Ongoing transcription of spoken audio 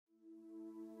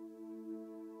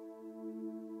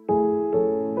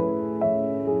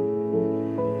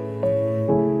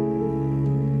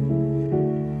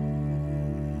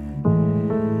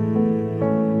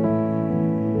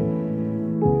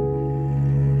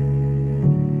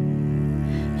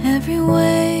Every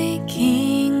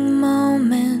waking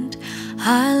moment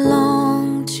I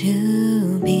long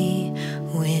to be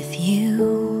with you.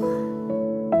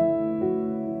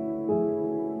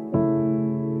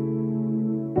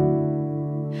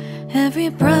 Every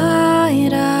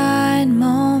bright-eyed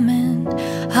moment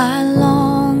I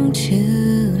long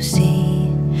to see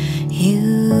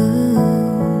you.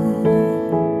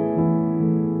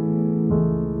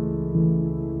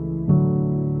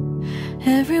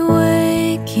 Every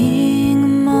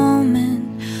waking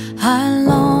moment I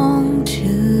long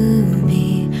to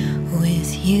be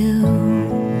with you.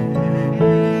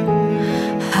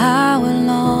 How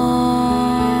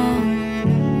long?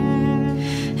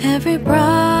 Every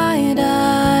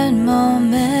bright-eyed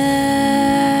moment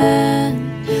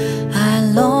I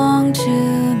long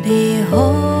to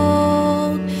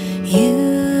behold you,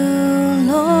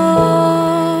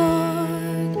 Lord,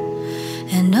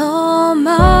 and all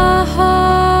my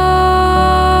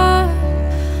heart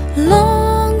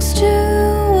longs to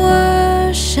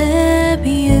worship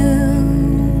you.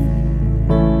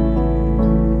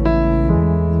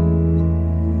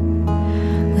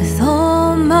 With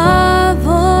all my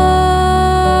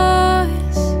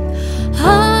voice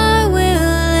I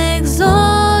will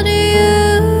exalt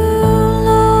you,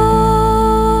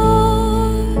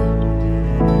 Lord,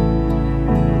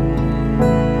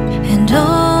 and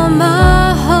all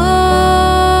my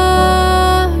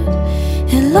heart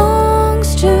it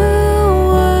longs to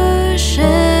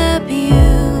worship you.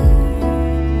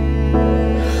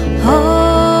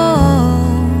 Oh,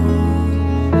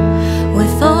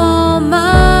 with all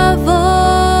my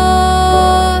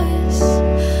voice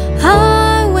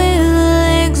I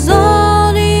will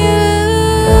exalt you,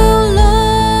 Lord,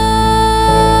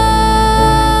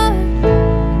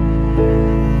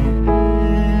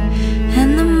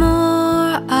 and the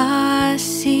more I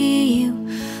see you,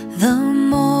 the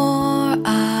more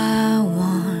I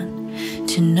want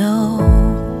to know.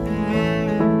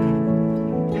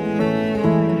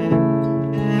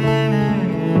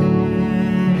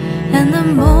 And the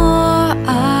more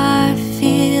I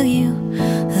feel you,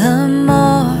 the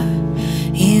more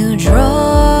you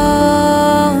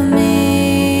draw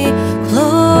me close.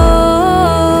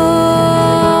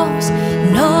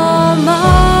 And all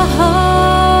my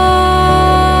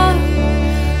heart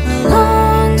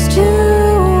longs to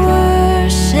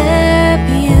worship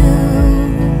you.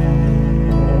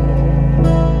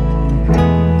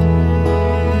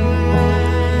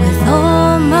 With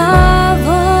all my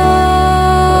voice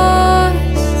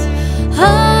I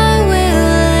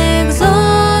will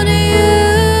exalt you,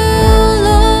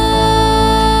 Lord,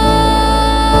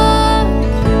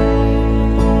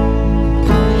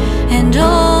 and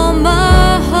all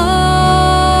my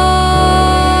heart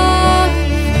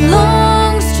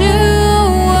longs to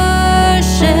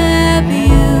worship you.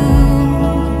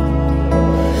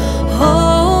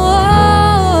 Oh,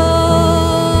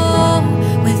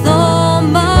 with all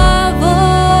my voice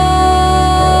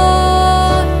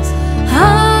I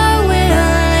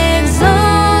will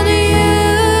exalt you,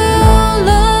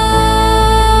 Lord.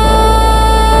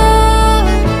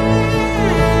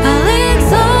 I'll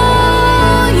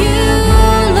exalt you,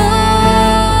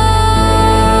 Lord.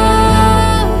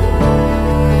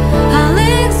 I'll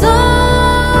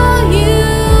exalt you,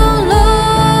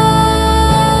 Lord.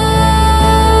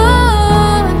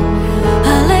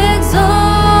 I'll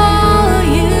exalt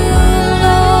you,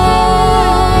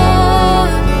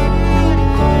 Lord.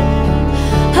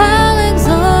 I'll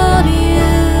exalt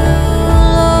you,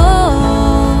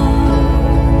 Lord.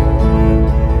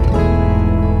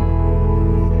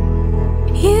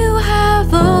 You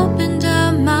have opened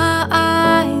up my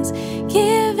eyes,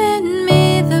 given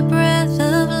me the breath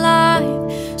of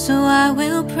life, so I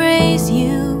will praise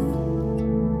you.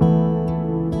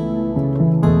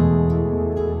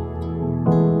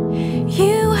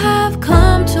 You have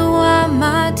come to wipe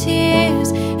my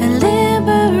tears and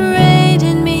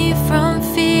liberated me from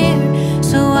fear,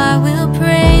 so I will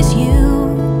praise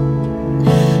you.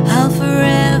 I'll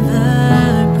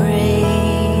forever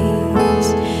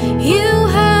praise. You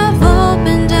have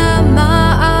opened up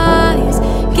my eyes,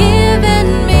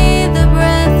 given me the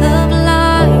breath of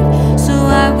life, so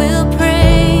I will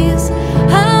praise.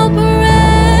 I'll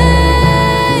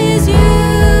praise you.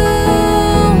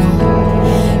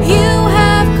 You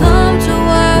have come to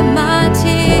wipe my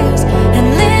tears and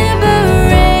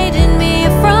liberated me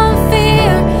from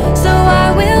fear, so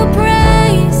I will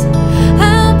praise.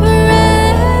 I'll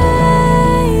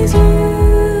praise you.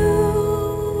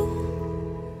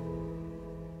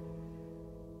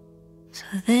 So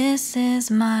this is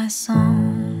my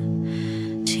song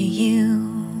to you,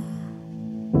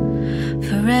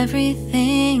 for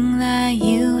everything that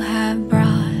you have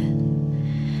brought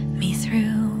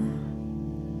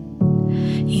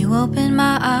opened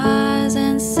my eyes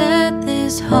and set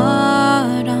this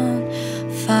heart on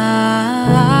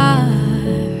fire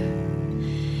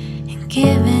and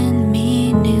given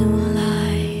me new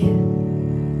life.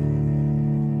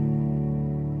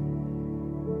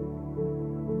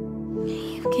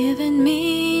 You've given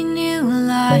me new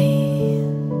life.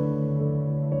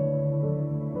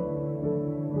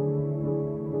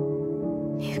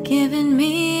 You've given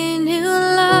me new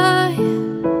life.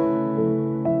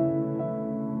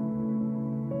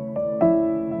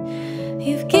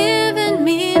 You've given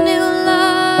me new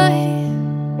life.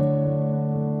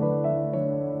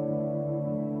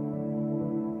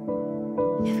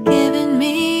 You've given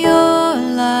me your